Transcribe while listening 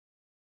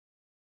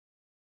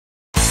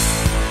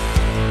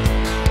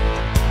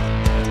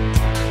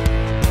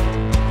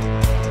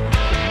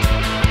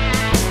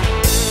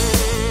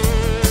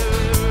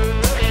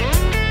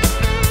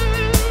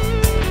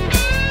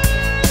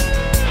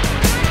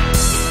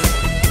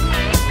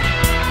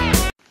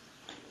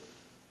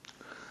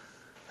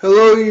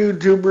Hello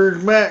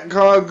YouTubers, Matt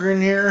Cochran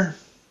here,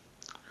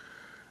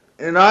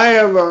 and I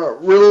have a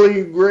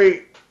really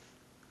great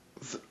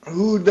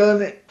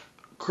whodunit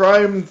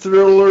crime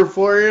thriller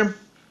for you.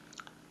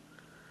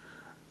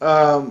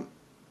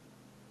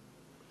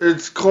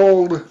 It's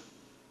called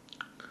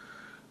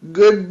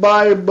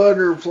Goodbye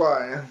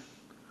Butterfly,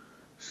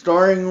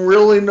 starring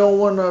really no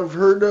one I've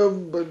heard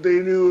of, but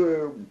they do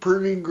a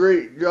pretty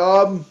great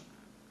job.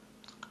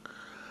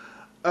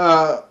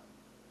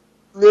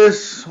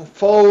 This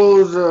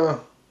follows a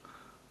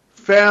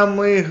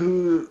family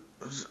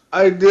whose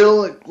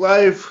idyllic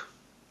life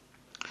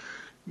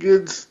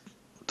gets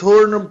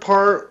torn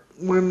apart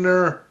when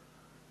their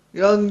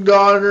young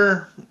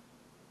daughter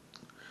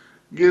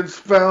gets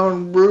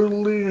found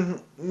brutally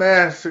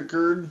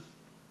massacred,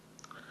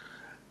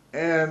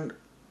 and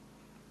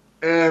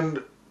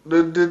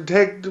the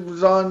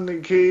detectives on the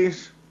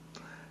case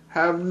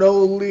have no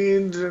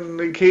leads and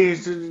the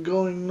case is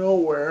going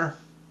nowhere.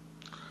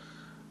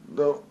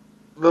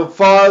 The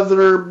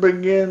father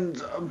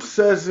begins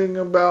obsessing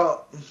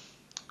about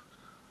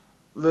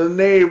the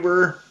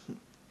neighbor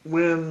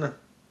when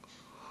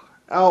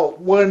out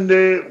one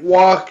day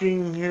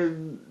walking his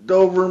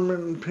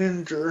Doberman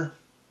Pinscher.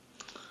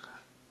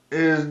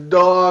 His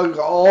dog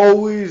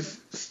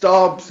always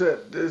stops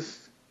at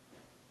this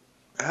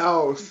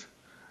house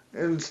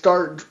and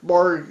starts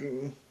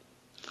barking.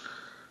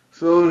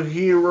 So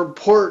he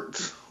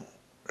reports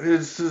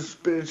his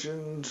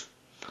suspicions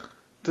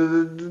to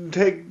the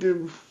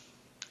detective,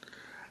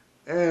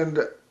 and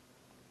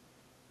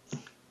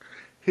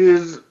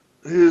his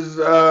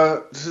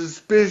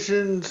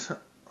suspicions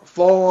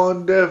fall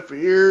on deaf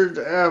ears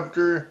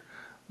after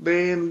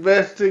they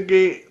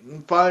investigate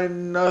and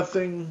find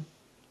nothing.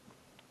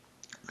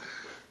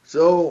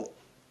 So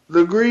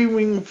the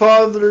grieving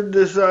father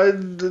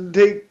decides to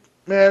take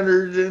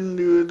matters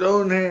into his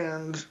own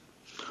hands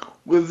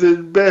with his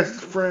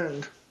best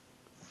friend.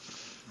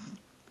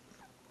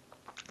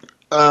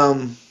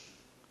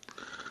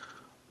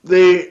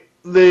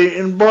 They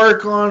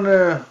embark on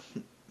a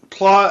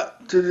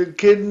plot to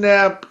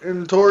kidnap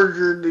and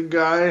torture the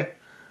guy,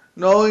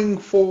 knowing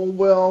full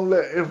well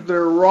that if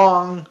they're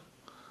wrong,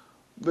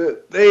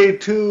 that they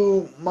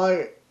too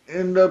might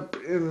end up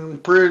in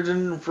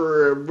prison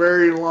for a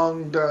very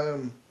long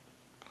time.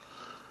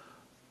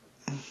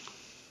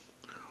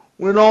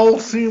 When all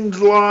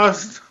seems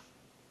lost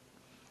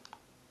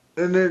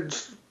and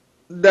it's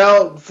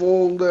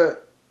doubtful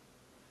that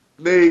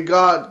they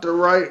got the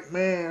right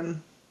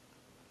man,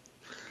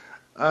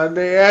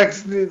 they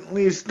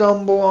accidentally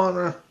stumble on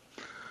a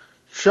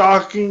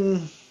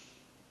shocking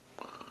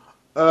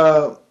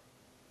box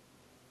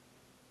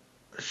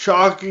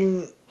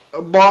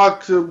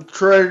of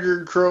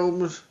treasure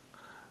troves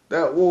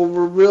that will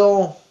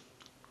reveal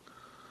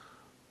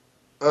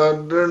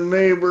their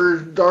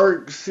neighbor's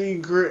dark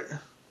secret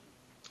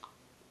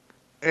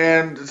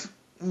and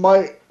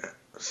might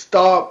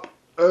stop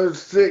a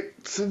sick,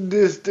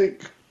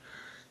 sadistic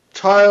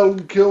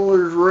child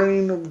killer's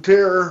reign of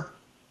terror,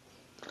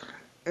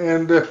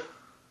 and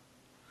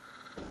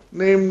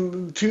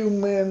name the two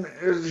men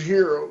as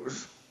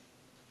heroes.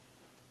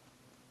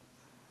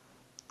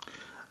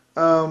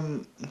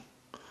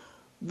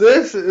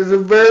 This is a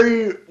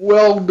very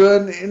well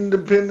done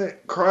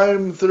independent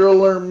crime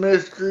thriller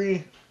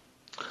mystery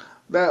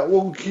that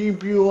will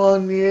keep you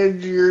on the edge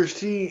of your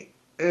seat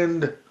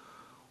and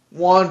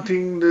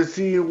wanting to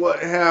see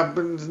what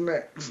happens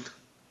next.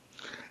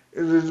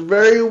 It is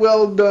very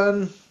well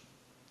done,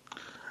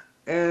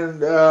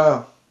 and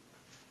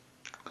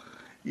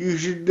you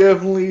should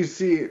definitely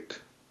see it.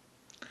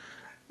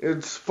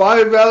 It's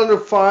 5 out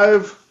of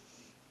 5.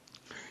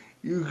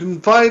 You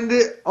can find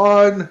it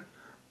on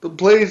the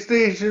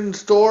PlayStation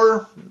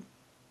Store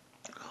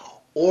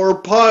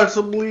or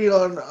possibly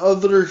on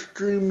other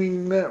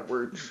streaming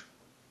networks.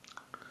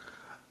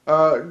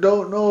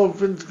 Don't know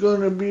if it's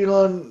going to be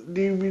on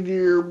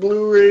DVD or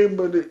Blu-ray,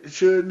 but it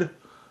should,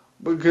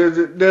 because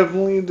it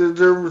definitely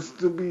deserves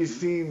to be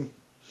seen.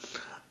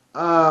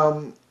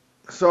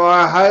 So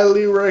I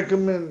highly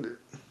recommend it.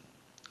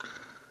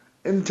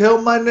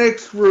 Until my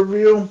next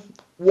review,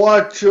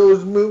 watch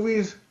those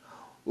movies,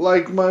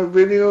 like my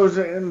videos,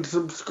 and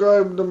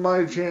subscribe to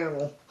my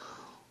channel.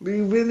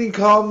 Leave any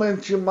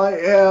comments you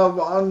might have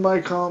on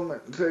my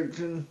comment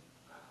section.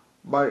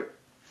 Bye.